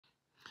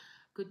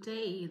Good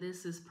day,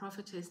 this is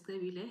Prophetess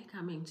Debile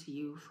coming to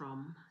you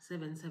from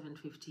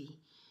 7750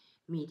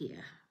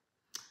 Media.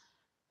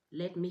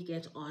 Let me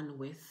get on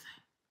with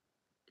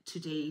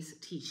today's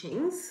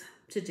teachings.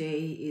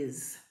 Today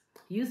is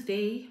Youth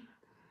Day.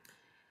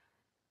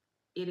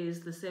 It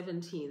is the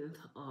 17th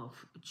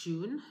of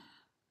June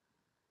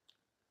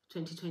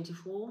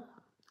 2024.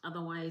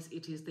 Otherwise,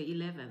 it is the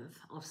 11th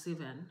of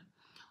Sivan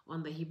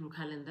on the Hebrew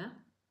calendar.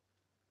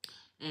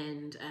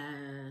 And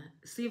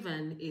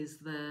Sivan is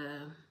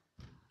the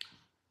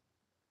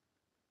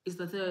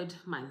third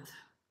month.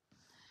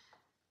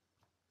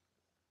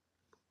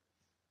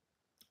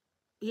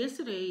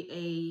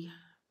 Yesterday,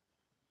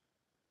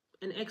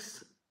 an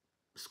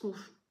ex-school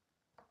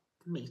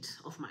mate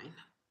of mine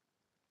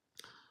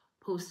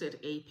posted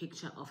a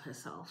picture of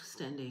herself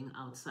standing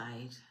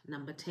outside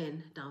number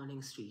 10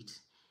 Downing Street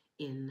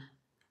in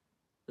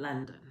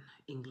London,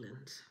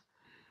 England.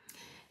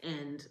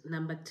 And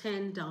number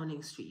 10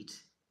 Downing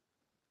Street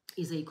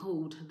is a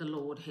code the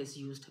Lord has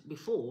used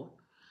before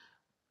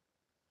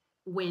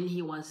when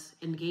he was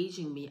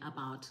engaging me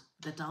about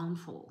the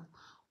downfall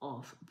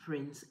of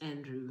Prince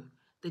Andrew,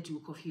 the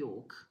Duke of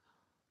York,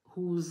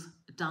 whose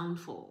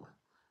downfall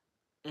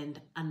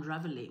and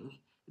unraveling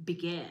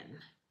began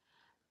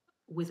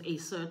with a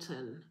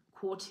certain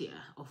courtier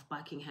of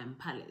Buckingham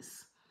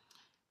Palace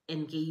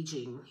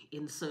engaging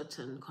in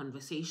certain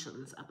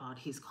conversations about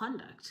his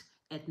conduct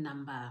at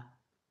number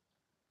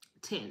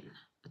 10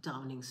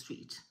 Downing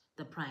Street,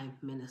 the Prime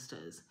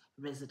Minister's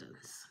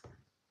residence.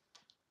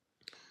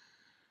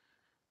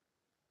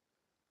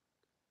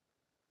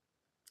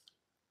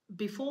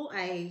 Before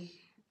I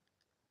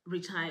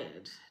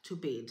retired to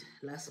bed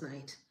last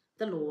night,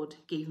 the Lord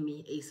gave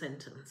me a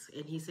sentence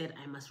and he said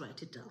I must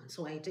write it down.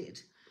 So I did.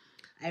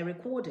 I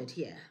recorded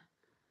here.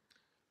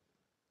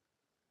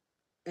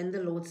 And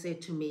the Lord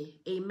said to me,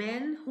 a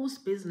man whose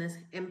business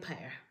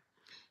empire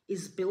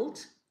is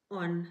built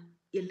on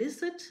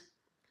illicit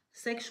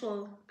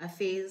sexual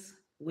affairs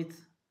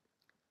with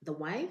the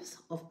wives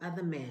of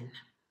other men.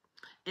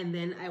 And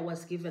then I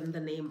was given the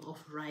name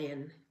of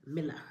Ryan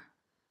Miller,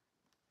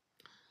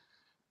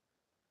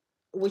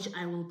 which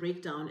I will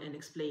break down and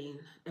explain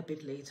a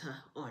bit later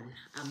on.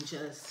 I'm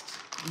just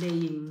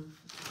laying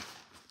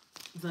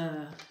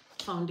the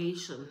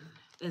foundation,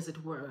 as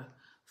it were,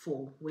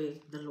 for where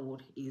the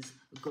Lord is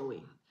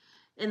going.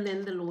 And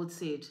then the Lord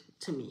said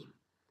to me,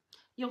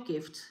 your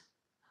gift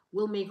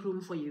will make room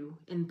for you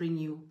and bring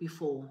you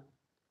before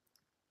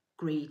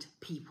great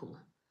people.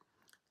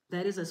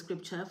 That is a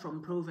scripture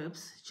from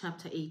Proverbs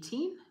chapter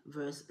 18,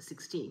 verse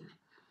 16.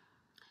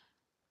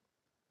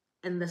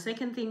 And the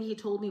second thing he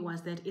told me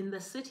was that in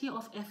the city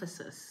of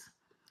Ephesus,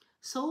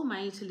 so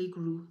mightily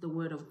grew the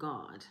word of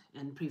God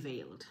and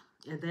prevailed.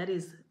 And that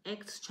is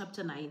Acts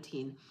chapter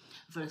 19,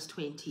 verse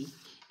 20.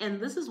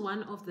 And this is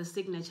one of the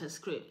signature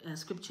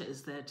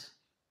scriptures that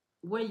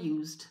were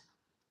used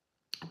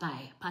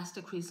by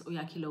Pastor Chris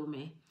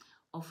Oyakilome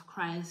of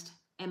Christ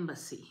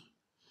Embassy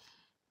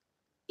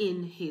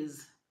in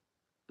his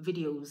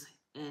videos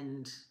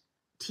and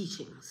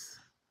teachings.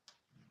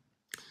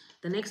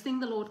 The next thing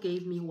the Lord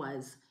gave me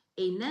was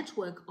a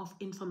network of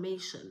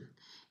information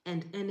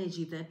and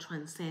energy that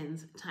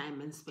transcends time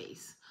and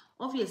space.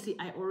 Obviously,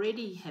 I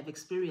already have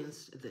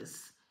experienced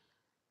this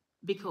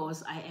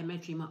because I am a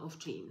dreamer of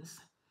dreams.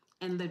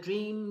 And the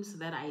dreams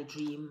that I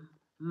dream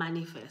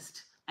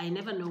manifest. I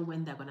never know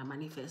when they're going to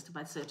manifest,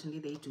 but certainly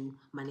they do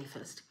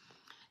manifest.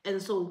 And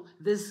so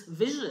this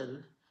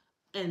vision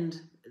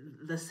and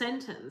the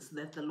sentence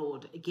that the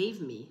Lord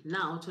gave me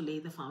now to lay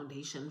the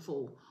foundation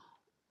for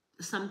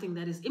something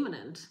that is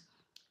imminent,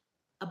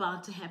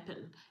 about to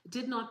happen,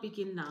 did not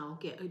begin now.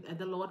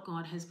 The Lord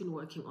God has been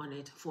working on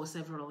it for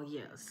several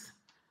years.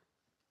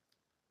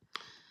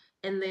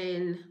 And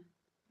then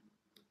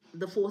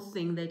the fourth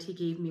thing that he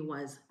gave me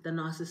was the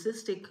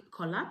narcissistic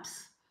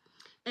collapse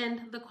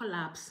and the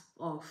collapse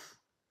of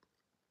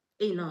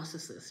a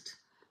narcissist.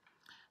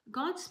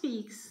 God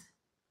speaks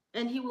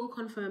and he will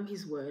confirm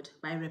his word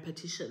by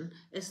repetition,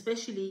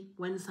 especially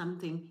when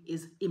something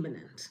is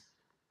imminent.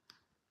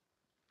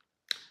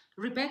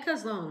 Rebecca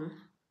Zong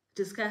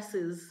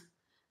discusses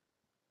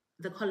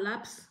the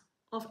collapse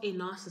of a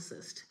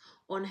narcissist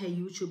on her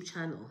YouTube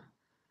channel.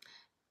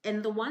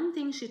 And the one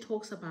thing she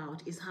talks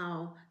about is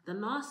how the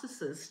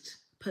narcissist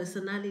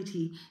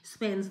personality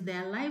spends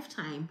their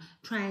lifetime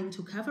trying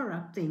to cover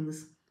up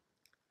things,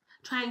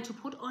 trying to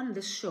put on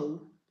this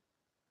show,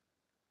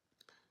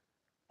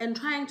 and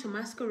trying to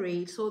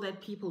masquerade so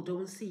that people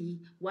don't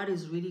see what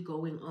is really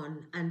going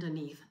on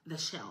underneath the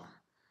shell.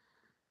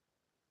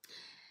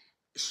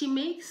 She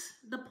makes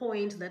the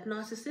point that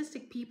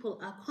narcissistic people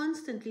are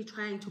constantly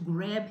trying to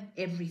grab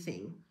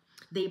everything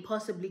they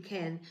possibly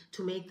can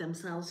to make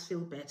themselves feel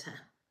better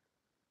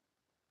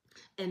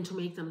and to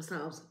make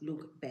themselves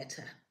look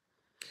better.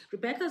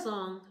 Rebecca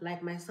Zong,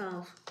 like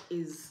myself,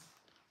 is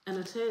an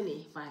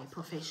attorney by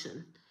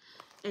profession,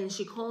 and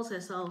she calls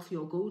herself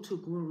your go-to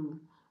guru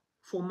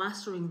for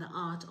mastering the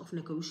art of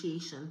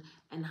negotiation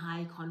and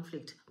high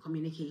conflict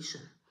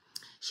communication.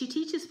 She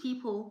teaches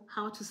people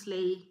how to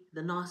slay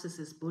the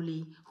narcissist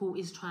bully who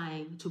is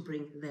trying to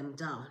bring them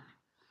down.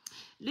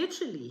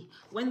 Literally,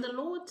 when the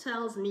Lord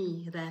tells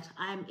me that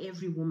I'm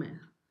every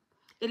woman,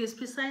 it is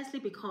precisely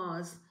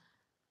because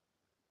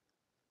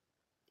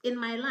in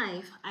my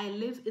life, I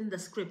live in the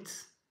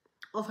scripts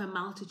of a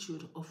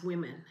multitude of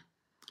women.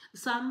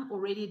 Some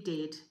already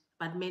dead,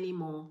 but many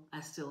more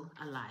are still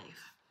alive.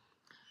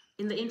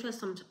 In the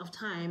interest of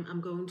time, I'm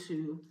going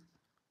to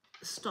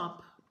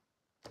stop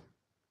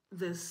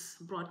this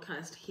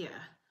broadcast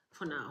here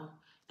for now,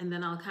 and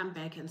then I'll come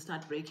back and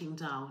start breaking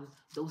down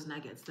those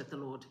nuggets that the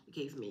Lord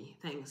gave me.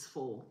 Thanks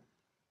for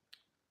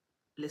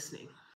listening.